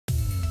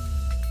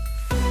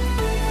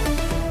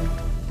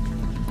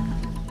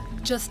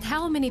just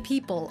how many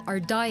people are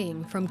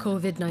dying from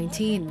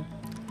COVID-19.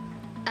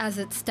 As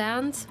it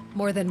stands,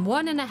 more than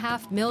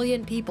 1.5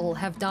 million people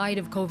have died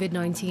of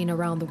COVID-19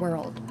 around the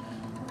world.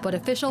 But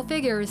official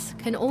figures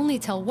can only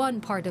tell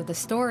one part of the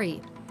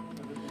story.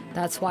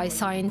 That's why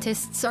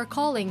scientists are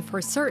calling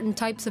for certain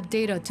types of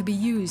data to be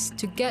used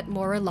to get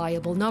more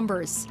reliable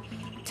numbers,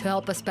 to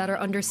help us better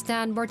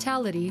understand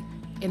mortality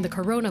in the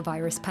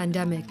coronavirus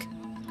pandemic.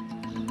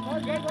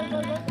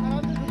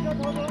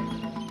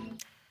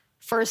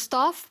 First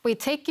off, we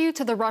take you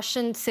to the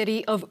Russian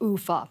city of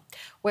Ufa,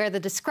 where the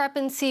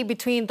discrepancy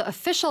between the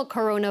official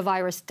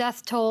coronavirus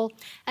death toll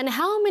and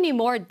how many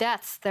more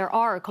deaths there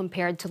are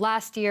compared to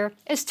last year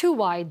is too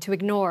wide to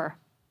ignore.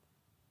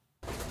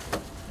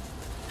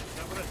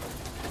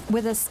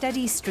 With a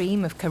steady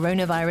stream of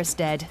coronavirus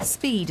dead,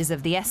 speed is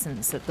of the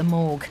essence at the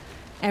morgue.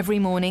 Every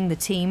morning, the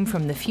team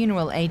from the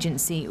funeral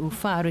agency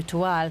Ufa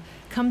Ritual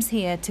comes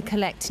here to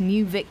collect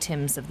new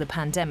victims of the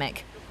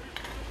pandemic.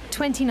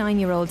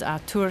 29-year-old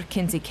Artur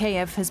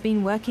Kinzikeyev has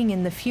been working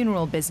in the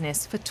funeral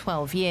business for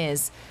 12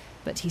 years,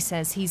 but he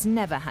says he's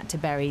never had to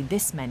bury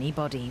this many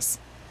bodies.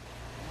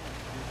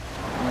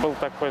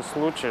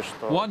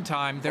 One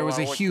time, there was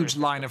a huge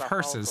line of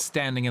hearses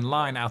standing in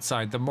line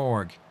outside the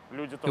morgue.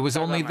 It was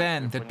only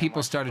then that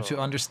people started to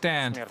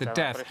understand that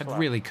death had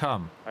really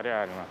come.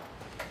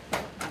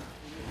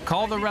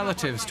 Call the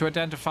relatives to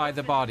identify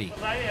the body.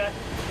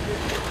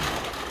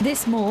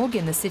 This morgue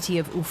in the city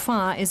of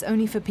Ufa is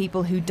only for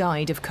people who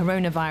died of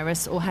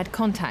coronavirus or had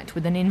contact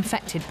with an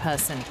infected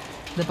person.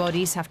 The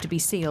bodies have to be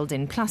sealed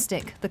in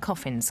plastic, the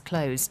coffins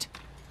closed.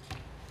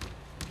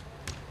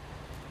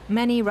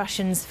 Many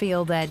Russians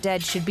feel their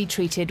dead should be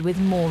treated with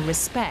more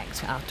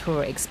respect,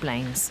 Artur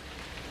explains.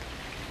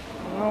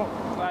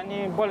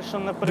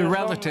 The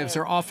relatives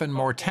are often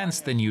more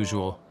tense than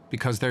usual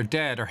because their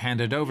dead are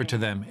handed over to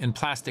them in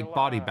plastic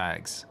body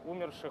bags.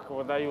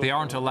 They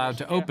aren't allowed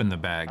to open the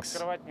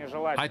bags.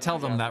 I tell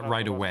them that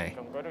right away.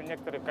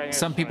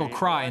 Some people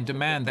cry and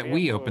demand that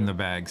we open the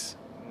bags.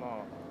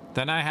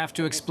 Then I have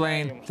to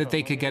explain that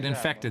they could get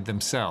infected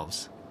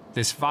themselves.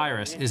 This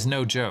virus is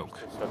no joke.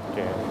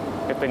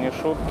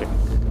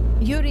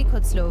 Yuri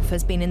Kozlov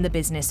has been in the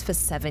business for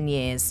 7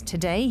 years.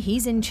 Today,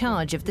 he's in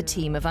charge of the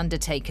team of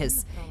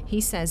undertakers.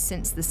 He says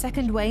since the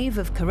second wave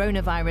of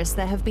coronavirus,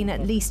 there have been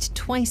at least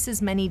twice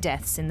as many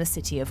deaths in the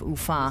city of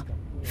Ufa.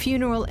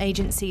 Funeral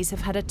agencies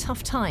have had a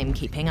tough time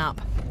keeping up.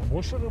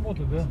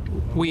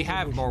 We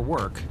have more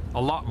work,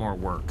 a lot more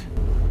work.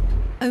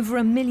 Over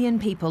 1 million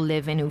people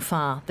live in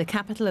Ufa, the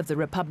capital of the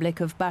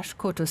Republic of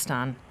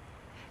Bashkortostan.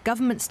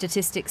 Government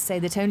statistics say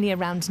that only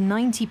around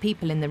 90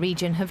 people in the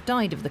region have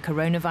died of the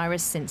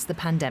coronavirus since the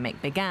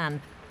pandemic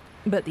began.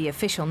 But the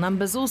official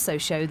numbers also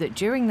show that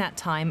during that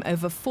time,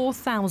 over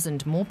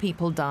 4,000 more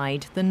people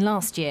died than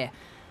last year.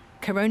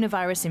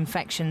 Coronavirus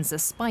infections are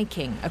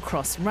spiking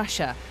across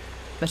Russia,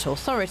 but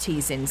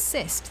authorities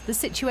insist the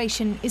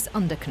situation is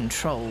under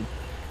control.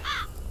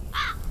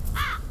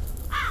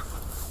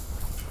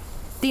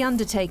 The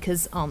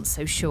undertakers aren't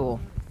so sure.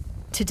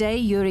 Today,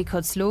 Yuri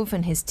Kozlov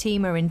and his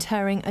team are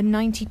interring a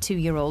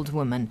 92-year-old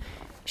woman.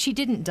 She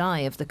didn't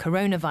die of the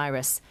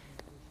coronavirus.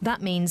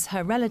 That means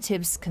her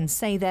relatives can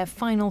say their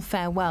final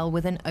farewell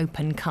with an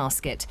open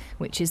casket,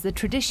 which is the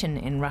tradition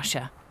in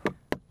Russia.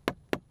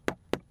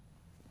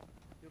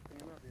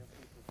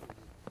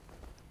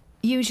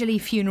 Usually,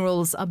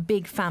 funerals are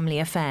big family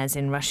affairs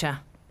in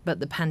Russia,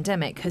 but the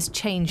pandemic has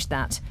changed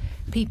that.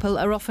 People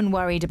are often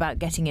worried about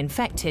getting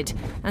infected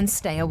and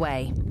stay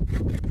away.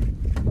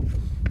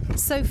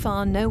 So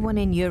far, no one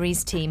in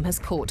Yuri's team has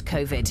caught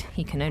COVID.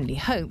 He can only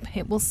hope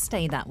it will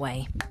stay that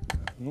way.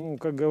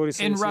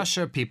 In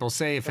Russia, people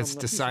say if it's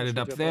decided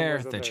up there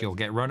that you'll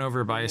get run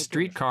over by a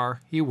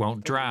streetcar, you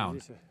won't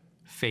drown.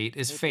 Fate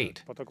is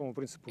fate.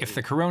 If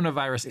the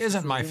coronavirus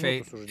isn't my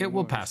fate, it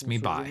will pass me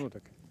by.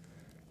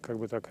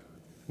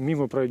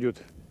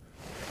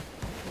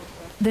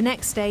 The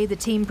next day, the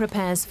team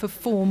prepares for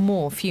 4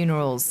 more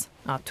funerals.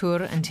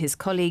 Artur and his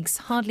colleagues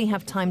hardly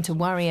have time to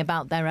worry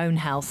about their own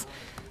health.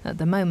 At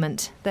the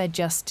moment, they're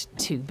just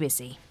too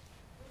busy.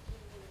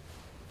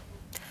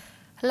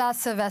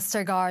 Lasse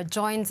Vestergaard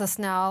joins us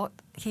now.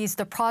 He's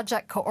the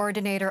project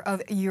coordinator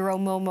of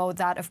Euromomo.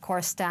 That, of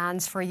course,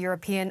 stands for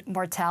European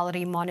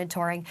Mortality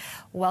Monitoring.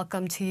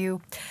 Welcome to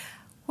you.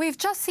 We've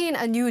just seen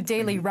a new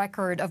daily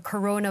record of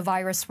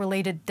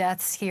coronavirus-related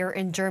deaths here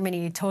in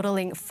Germany,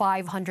 totaling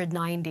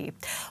 590.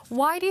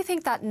 Why do you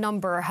think that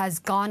number has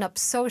gone up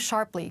so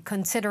sharply,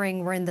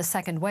 considering we're in the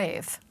second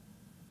wave?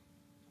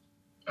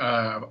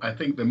 I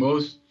think the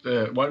most,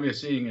 what we're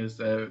seeing is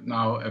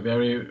now a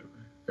very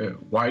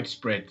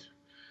widespread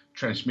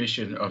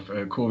transmission of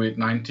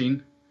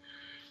COVID-19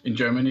 in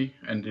Germany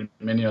and in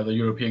many other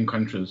European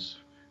countries.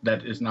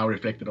 That is now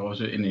reflected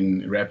also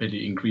in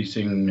rapidly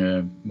increasing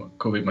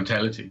COVID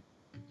mortality.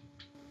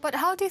 But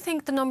how do you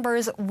think the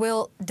numbers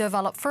will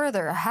develop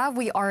further? Have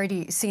we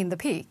already seen the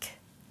peak?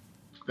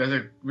 That's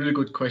a really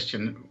good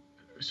question.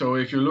 So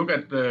if you look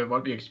at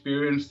what we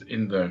experienced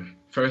in the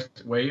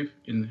first wave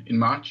in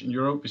March in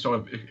Europe, we saw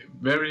a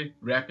very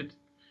rapid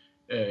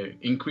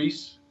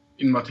increase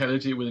in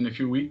mortality within a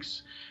few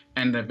weeks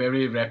and a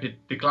very rapid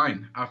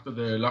decline after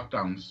the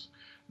lockdowns.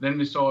 Then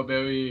we saw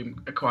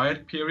a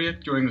quiet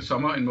period during the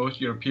summer in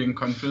most European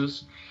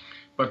countries,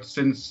 but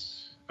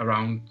since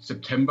around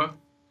September,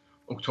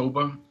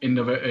 October,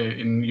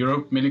 in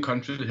Europe, many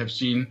countries have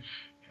seen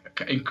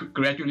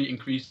gradually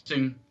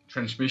increasing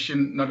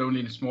transmission, not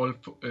only in small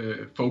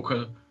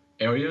focal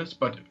areas,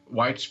 but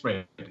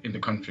widespread in the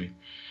country.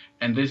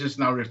 And this is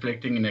now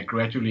reflecting in a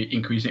gradually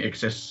increasing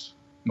excess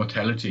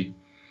mortality.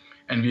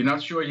 And we're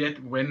not sure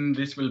yet when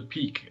this will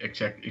peak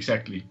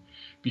exactly.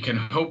 We can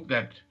hope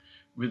that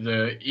with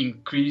the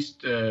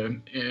increased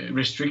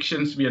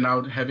restrictions we are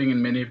now having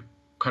in many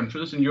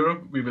countries in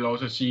Europe, we will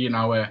also see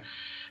now a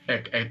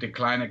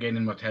decline again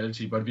in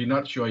mortality, but we're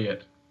not sure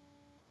yet.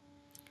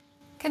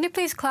 Can you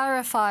please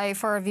clarify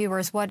for our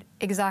viewers what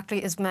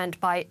exactly is meant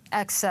by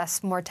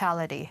excess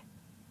mortality?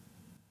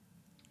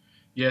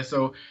 Yeah,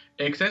 so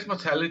excess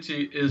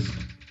mortality is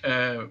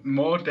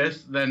more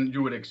deaths than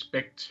you would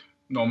expect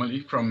normally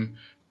from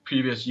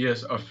previous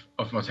years of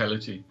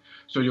mortality.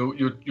 So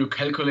you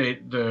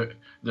calculate the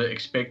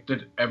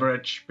expected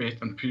average based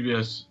on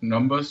previous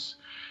numbers,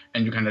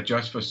 and you can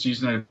adjust for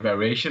seasonal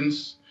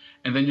variations,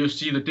 and then you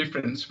see the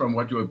difference from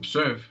what you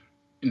observe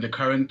in the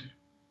current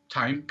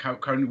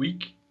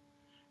week,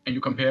 and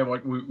you compare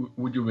what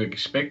would you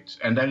expect,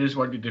 and that is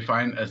what we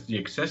define as the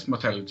excess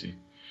mortality.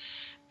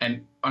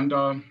 And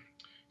under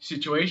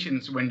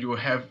situations when you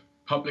have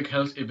public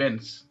health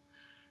events,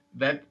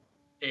 that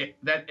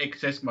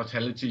excess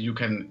mortality you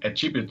can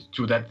attribute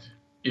to that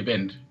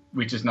event,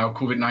 which is now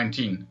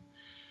COVID-19.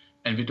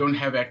 And we don't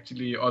have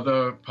actually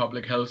other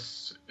public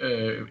health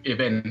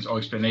events or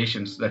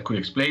explanations that could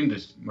explain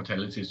this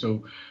mortality.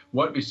 So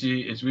what we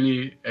see is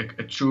really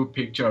a true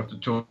picture of the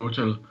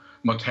total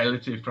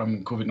mortality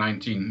from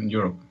COVID-19 in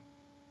Europe.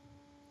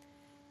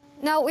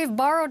 Now, we've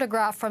borrowed a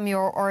graph from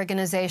your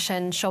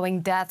organization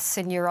showing deaths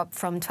in Europe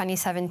from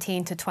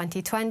 2017 to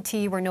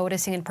 2020. We're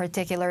noticing in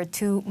particular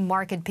two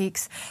marked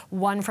peaks,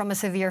 one from a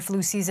severe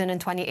flu season in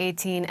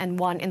 2018 and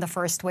one in the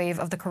first wave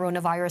of the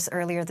coronavirus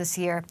earlier this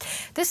year.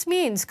 This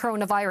means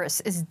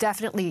coronavirus is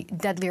definitely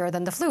deadlier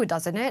than the flu,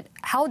 doesn't it?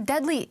 How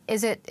deadly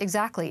is it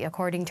exactly,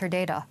 according to your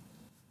data?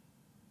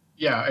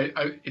 Yeah,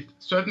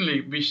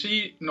 certainly we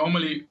see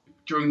normally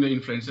during the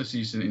influenza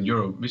season in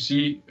Europe, we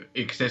see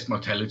excess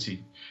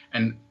mortality.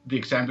 And the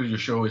example you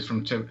show is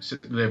from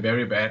the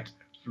very bad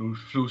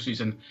flu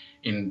season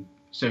in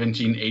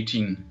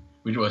 17-18,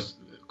 which was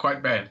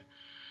quite bad.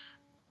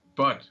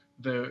 But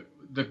the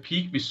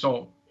peak we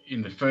saw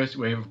in the first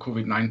wave of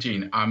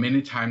COVID-19 are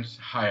many times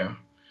higher.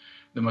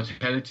 The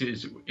mortality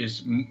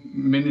is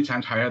many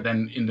times higher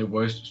than in the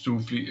worst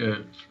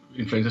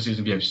influenza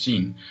season we have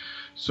seen.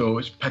 So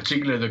it's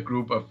particularly the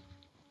group of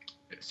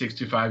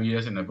 65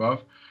 years and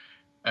above.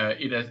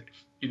 It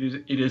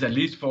is at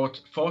least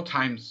four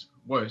times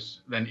worse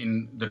than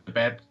in the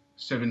bad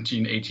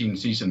 17-18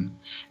 season,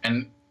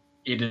 and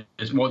it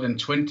is more than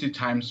 20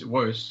 times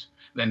worse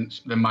than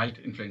the mild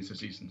influenza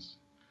seasons.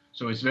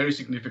 So it's very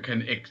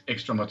significant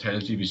extra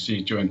mortality we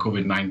see during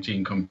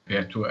COVID-19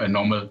 compared to a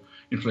normal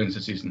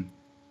influenza season.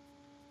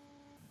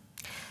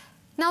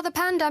 Now, the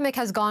pandemic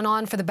has gone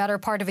on for the better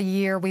part of a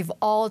year. We've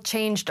all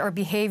changed our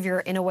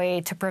behavior in a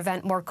way to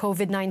prevent more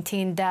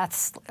COVID-19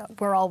 deaths.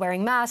 We're all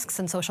wearing masks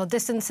and social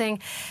distancing.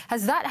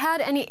 Has that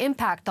had any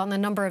impact on the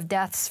number of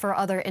deaths for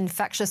other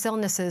infectious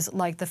illnesses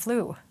like the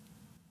flu?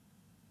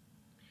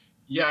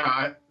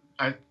 Yeah,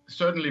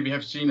 certainly we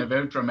have seen a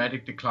very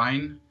dramatic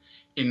decline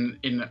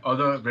in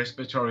other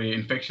respiratory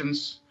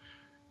infections,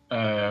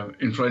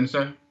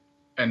 influenza,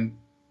 and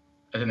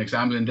as an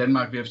example, in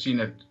Denmark, we have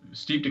seen a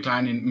steep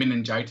decline in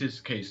meningitis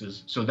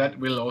cases. So that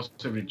will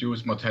also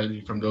reduce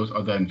mortality from those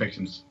other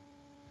infections.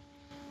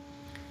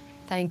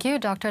 Thank you,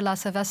 Dr.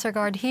 Lasse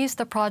Vestergaard. He's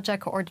the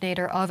project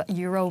coordinator of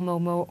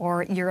Euromomo,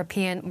 or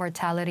European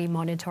Mortality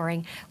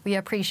Monitoring. We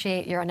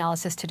appreciate your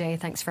analysis today.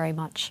 Thanks very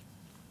much.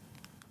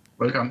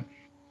 Welcome.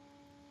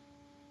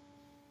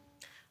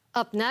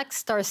 Up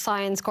next, our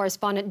science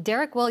correspondent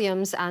Derek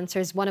Williams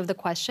answers one of the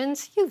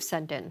questions you've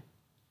sent in.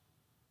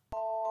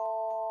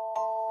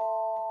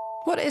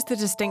 What is the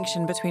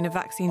distinction between a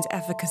vaccine's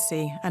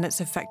efficacy and its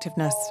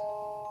effectiveness?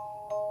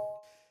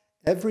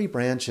 Every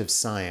branch of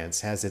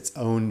science has its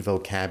own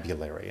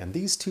vocabulary, and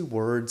these two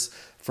words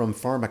from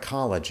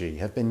pharmacology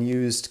have been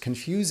used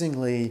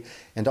confusingly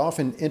and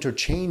often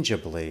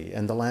interchangeably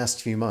in the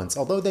last few months,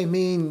 although they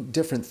mean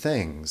different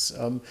things.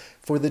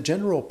 For the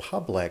general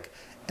public,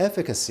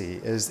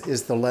 efficacy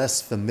is the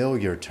less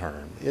familiar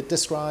term. It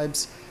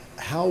describes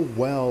how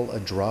well a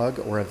drug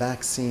or a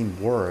vaccine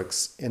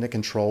works in a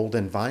controlled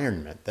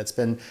environment that's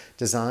been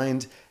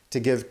designed to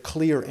give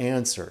clear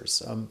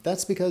answers.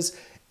 That's because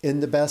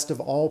in the best of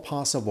all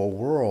possible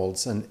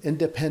worlds, an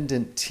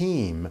independent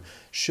team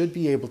should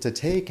be able to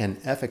take an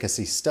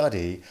efficacy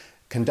study,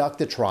 conduct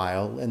the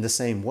trial in the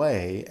same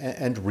way,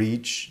 and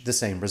reach the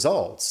same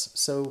results.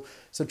 So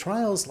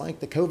trials like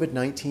the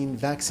COVID-19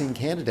 vaccine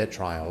candidate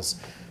trials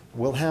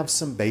will have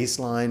some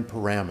baseline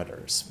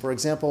parameters. For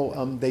example,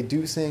 they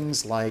do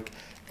things like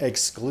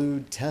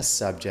exclude test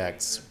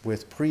subjects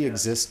with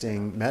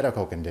pre-existing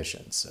medical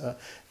conditions.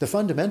 The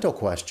fundamental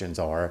questions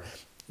are,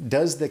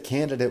 does the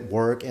candidate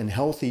work in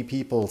healthy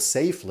people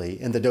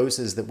safely in the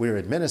doses that we're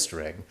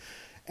administering?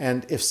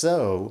 And if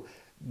so,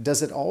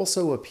 does it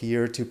also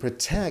appear to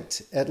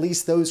protect at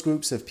least those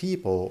groups of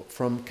people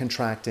from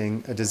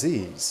contracting a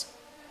disease?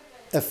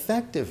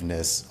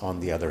 Effectiveness, on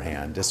the other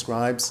hand,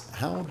 describes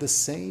how the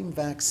same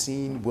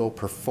vaccine will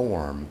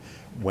perform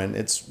when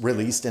it's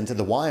released into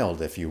the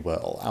wild, if you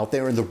will, out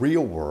there in the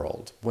real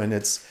world, when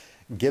it's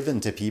given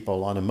to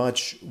people on a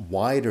much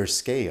wider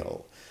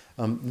scale.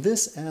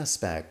 This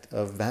aspect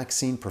of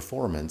vaccine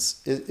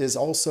performance is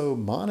also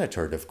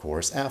monitored, of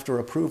course, after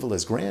approval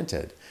is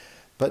granted.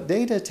 But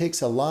data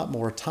takes a lot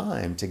more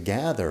time to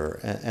gather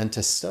and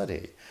to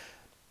study.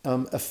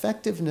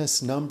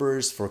 Effectiveness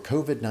numbers for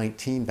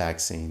COVID-19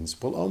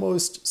 vaccines will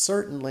almost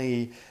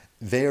certainly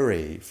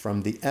vary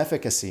from the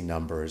efficacy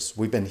numbers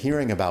we've been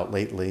hearing about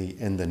lately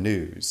in the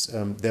news.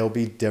 They'll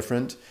be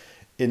different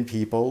in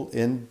people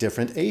in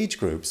different age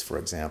groups, for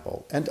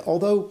example. And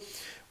although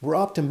we're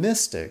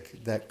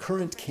optimistic that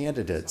current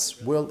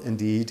candidates will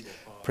indeed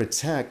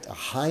protect a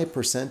high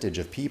percentage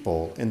of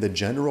people in the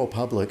general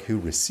public who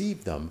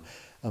receive them,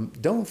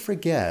 don't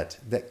forget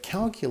that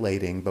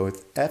calculating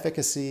both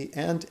efficacy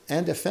and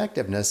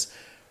effectiveness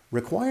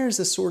requires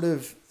a sort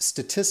of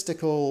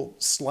statistical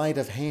sleight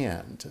of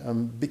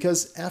hand,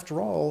 because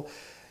after all,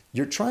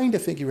 you're trying to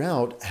figure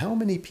out how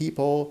many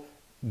people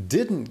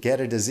didn't get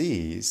a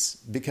disease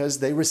because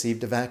they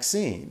received a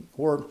vaccine,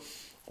 or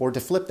to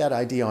flip that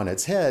idea on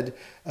its head,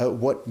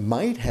 what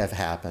might have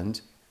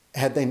happened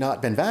had they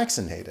not been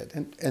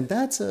vaccinated. And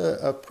that's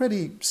a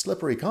pretty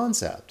slippery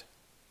concept.